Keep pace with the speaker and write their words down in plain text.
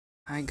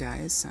Hi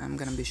guys, I'm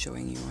gonna be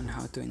showing you on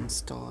how to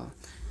install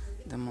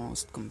the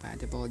most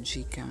compatible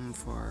GCam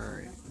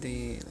for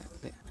the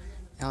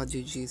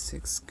LG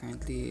G6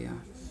 currently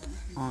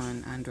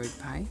on Android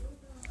Pie.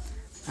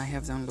 I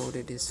have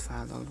downloaded this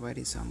file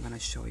already, so I'm gonna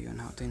show you on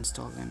how to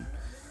install and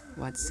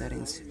what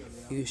settings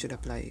you should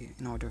apply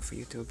in order for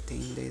you to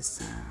obtain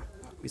this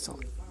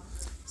result.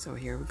 So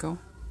here we go.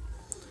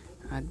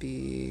 I'd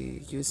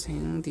be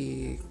using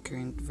the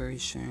current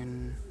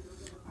version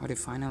or the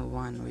final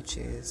one, which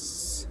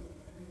is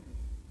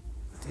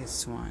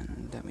this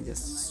one. Let me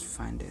just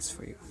find this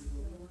for you.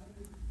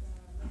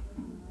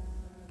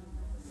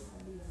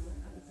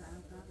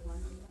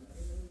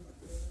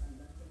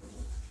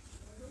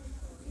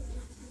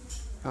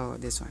 Oh,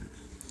 this one,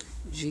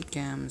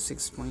 GCam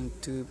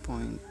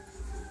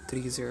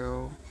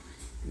 6.2.30,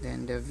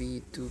 then the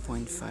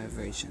V2.5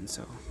 version.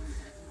 So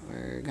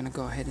we're gonna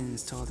go ahead and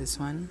install this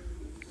one.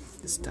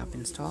 Just tap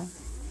install,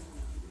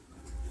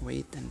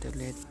 wait until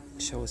it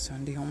shows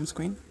on the home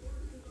screen.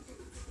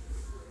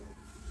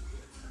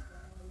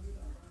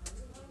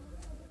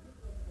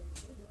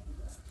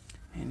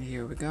 And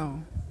here we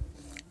go.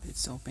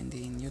 Let's open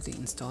the newly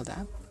installed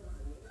app.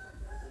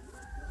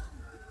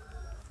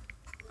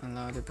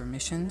 Allow the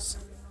permissions.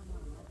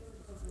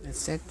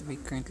 That's it. We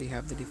currently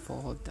have the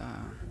default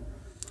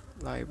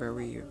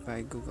library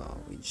by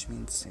Google, which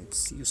means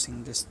it's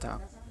using the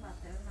stock.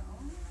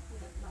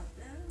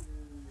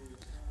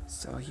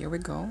 So here we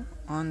go.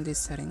 On the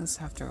settings,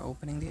 after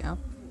opening the app,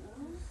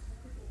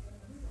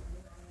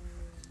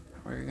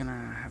 we're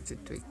gonna have to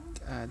tweak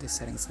the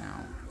settings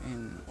now,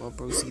 and we'll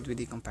proceed with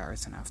the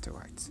comparison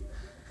afterwards.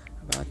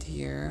 About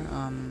here,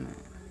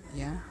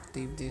 yeah,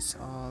 leave this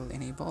all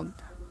enabled.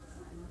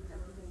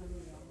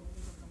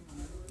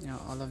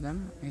 All of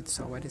them, it's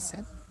already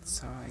set,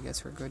 so I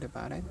guess we're good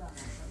about it.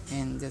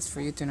 And just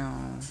for you to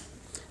know,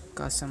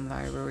 custom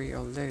library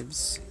or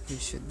libs, you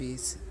should be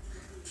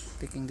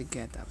clicking the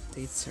get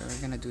updates, so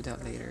we're gonna do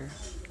that later.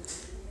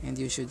 And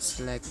you should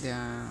select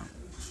the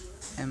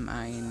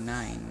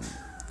Mi9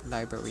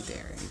 library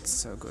there. It's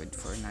so good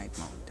for night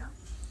mode.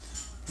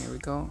 Here we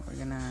go. We're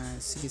gonna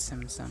see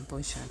some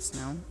sample shots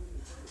now.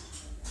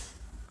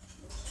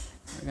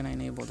 We're gonna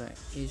enable the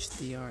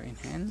HDR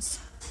enhance.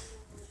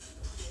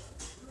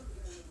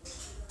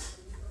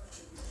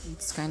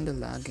 It's kind of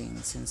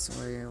lagging since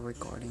we're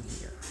recording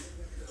here,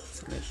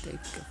 so let's take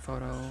a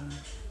photo.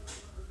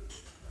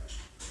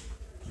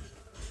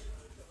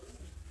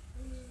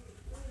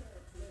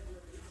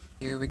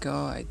 Here we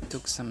go. I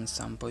took some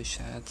sample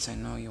shots. I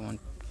know you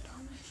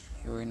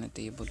were not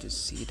able to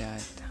see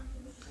that,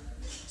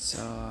 so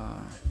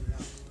I'm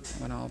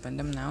gonna open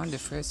them now. The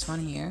first one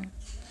here,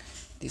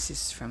 this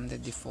is from the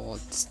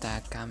default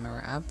stack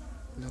camera app.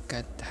 Look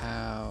at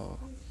how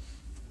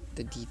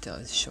the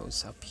details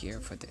shows up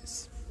here for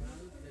this.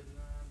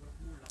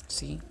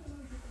 See,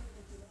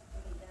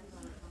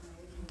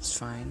 it's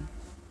fine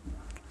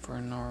for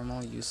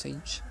normal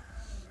usage,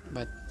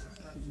 but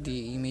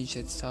the image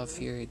itself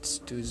here, it's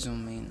to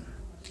zoom in.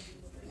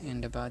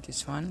 And about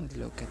this one,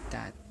 look at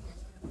that.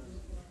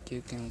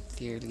 You can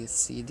clearly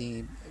see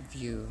the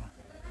view.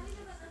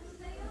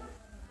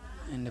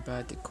 And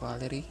about the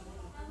quality,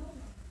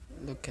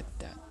 look at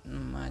that,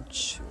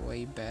 much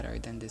way better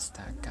than the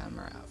stack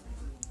camera app.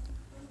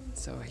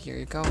 So here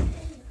you go.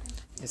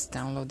 Just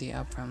download the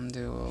app from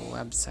the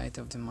website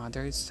of the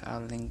mothers.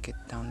 I'll link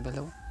it down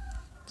below.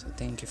 So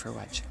thank you for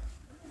watching.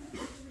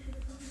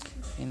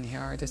 And here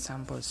are the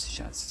sample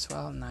shots as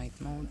well, night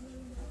mode.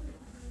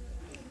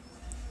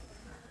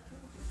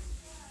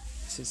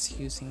 This is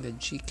using the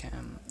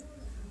GCam.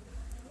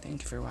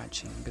 Thank you for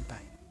watching.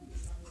 Goodbye.